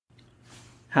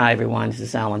Hi, everyone. This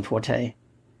is Alan Forte.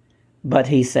 But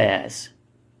he says,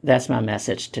 that's my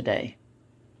message today.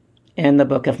 In the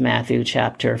book of Matthew,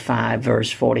 chapter 5,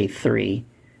 verse 43,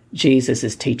 Jesus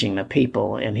is teaching the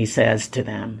people, and he says to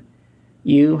them,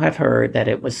 "You have heard that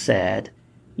it was said,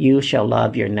 you shall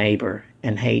love your neighbor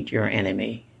and hate your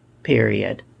enemy."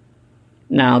 Period.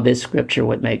 Now, this scripture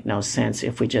would make no sense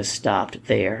if we just stopped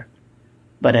there.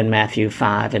 But in Matthew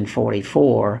 5 and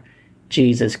 44,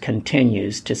 Jesus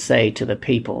continues to say to the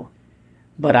people,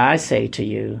 "But I say to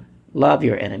you, love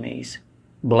your enemies,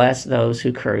 bless those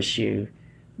who curse you,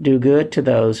 do good to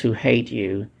those who hate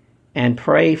you, and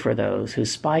pray for those who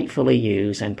spitefully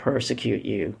use and persecute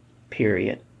you."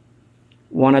 Period.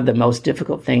 One of the most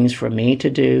difficult things for me to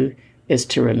do is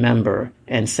to remember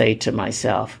and say to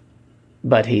myself,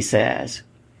 "But he says."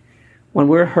 When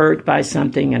we're hurt by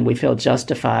something and we feel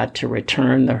justified to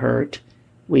return the hurt,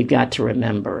 we've got to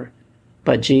remember,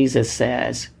 "But Jesus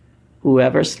says,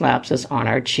 whoever slaps us on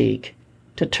our cheek,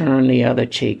 to turn the other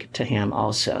cheek to him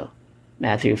also."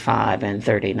 Matthew 5 and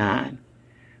 39.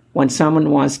 When someone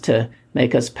wants to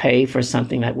make us pay for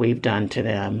something that we've done to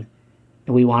them,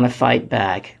 and we want to fight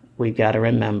back, we've got to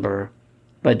remember,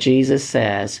 "But Jesus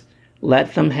says,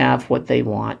 let them have what they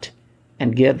want,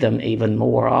 and give them even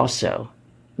more also."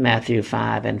 Matthew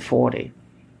 5 and 40.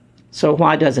 So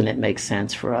why doesn't it make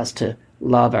sense for us to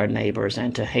love our neighbors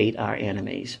and to hate our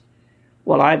enemies?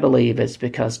 Well, I believe it's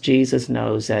because Jesus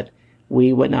knows that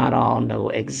we would not all know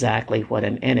exactly what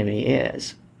an enemy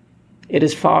is. It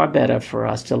is far better for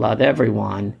us to love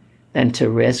everyone than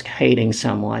to risk hating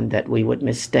someone that we would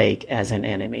mistake as an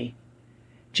enemy.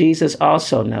 Jesus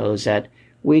also knows that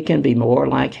we can be more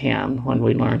like him when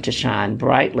we learn to shine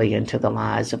brightly into the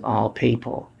lives of all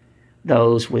people,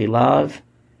 those we love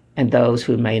and those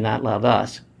who may not love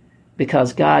us,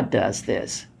 because God does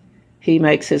this. He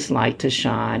makes his light to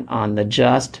shine on the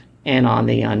just and on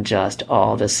the unjust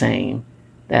all the same.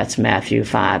 That's Matthew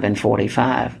 5 and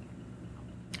 45.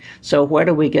 So where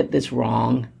do we get this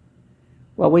wrong?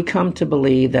 Well, we come to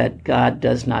believe that God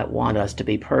does not want us to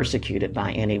be persecuted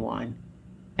by anyone,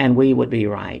 and we would be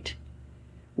right.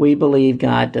 We believe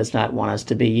God does not want us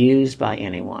to be used by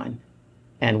anyone,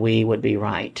 and we would be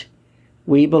right.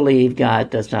 We believe God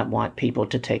does not want people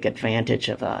to take advantage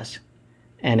of us,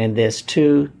 and in this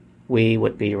too, we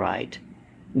would be right.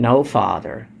 No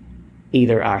father,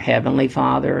 either our heavenly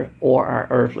Father or our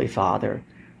earthly father,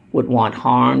 would want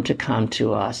harm to come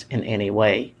to us in any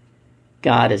way.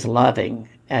 God is loving,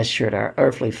 as should our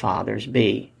earthly fathers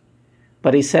be.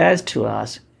 But he says to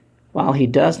us, while he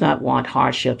does not want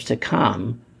hardships to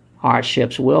come,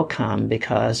 hardships will come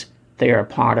because they are a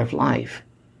part of life.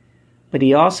 But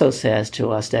he also says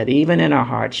to us that even in our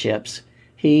hardships,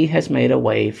 he has made a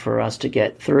way for us to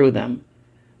get through them.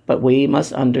 But we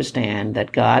must understand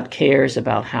that God cares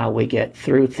about how we get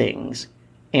through things,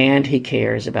 and he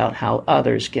cares about how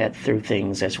others get through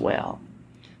things as well.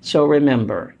 So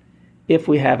remember, if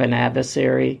we have an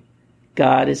adversary,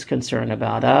 God is concerned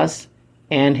about us,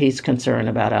 and he's concerned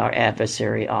about our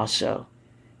adversary also.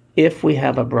 If we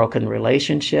have a broken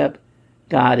relationship,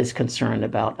 God is concerned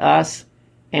about us,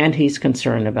 and he's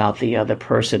concerned about the other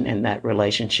person in that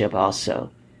relationship also.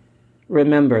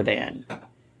 Remember then,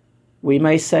 we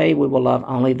may say we will love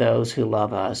only those who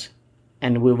love us,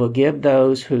 and we will give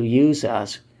those who use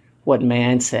us what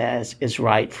man says is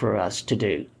right for us to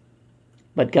do.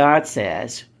 But God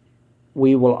says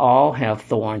we will all have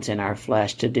thorns in our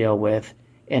flesh to deal with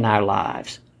in our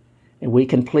lives, and we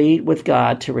can plead with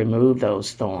God to remove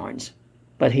those thorns,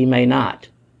 but he may not.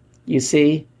 You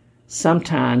see,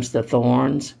 sometimes the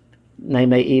thorns, they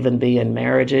may even be in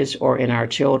marriages or in our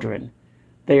children.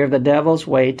 They are the devil's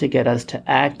way to get us to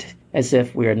act as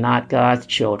if we are not God's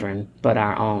children, but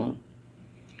our own.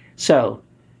 So,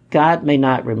 God may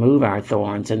not remove our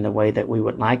thorns in the way that we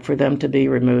would like for them to be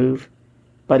removed,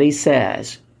 but he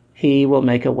says he will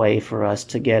make a way for us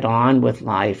to get on with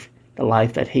life, the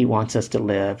life that he wants us to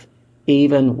live,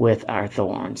 even with our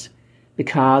thorns,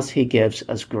 because he gives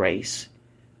us grace.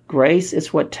 Grace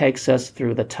is what takes us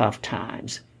through the tough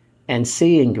times, and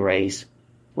seeing grace,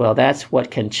 well, that's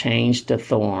what can change the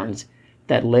thorns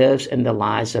that lives in the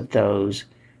lives of those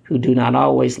who do not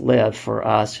always live for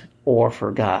us or for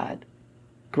God.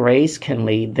 Grace can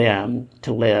lead them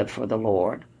to live for the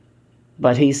Lord.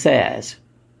 But he says,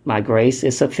 "My grace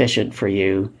is sufficient for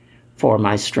you, for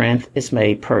my strength is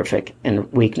made perfect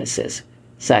in weaknesses."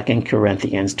 2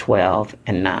 Corinthians 12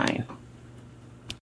 and 9.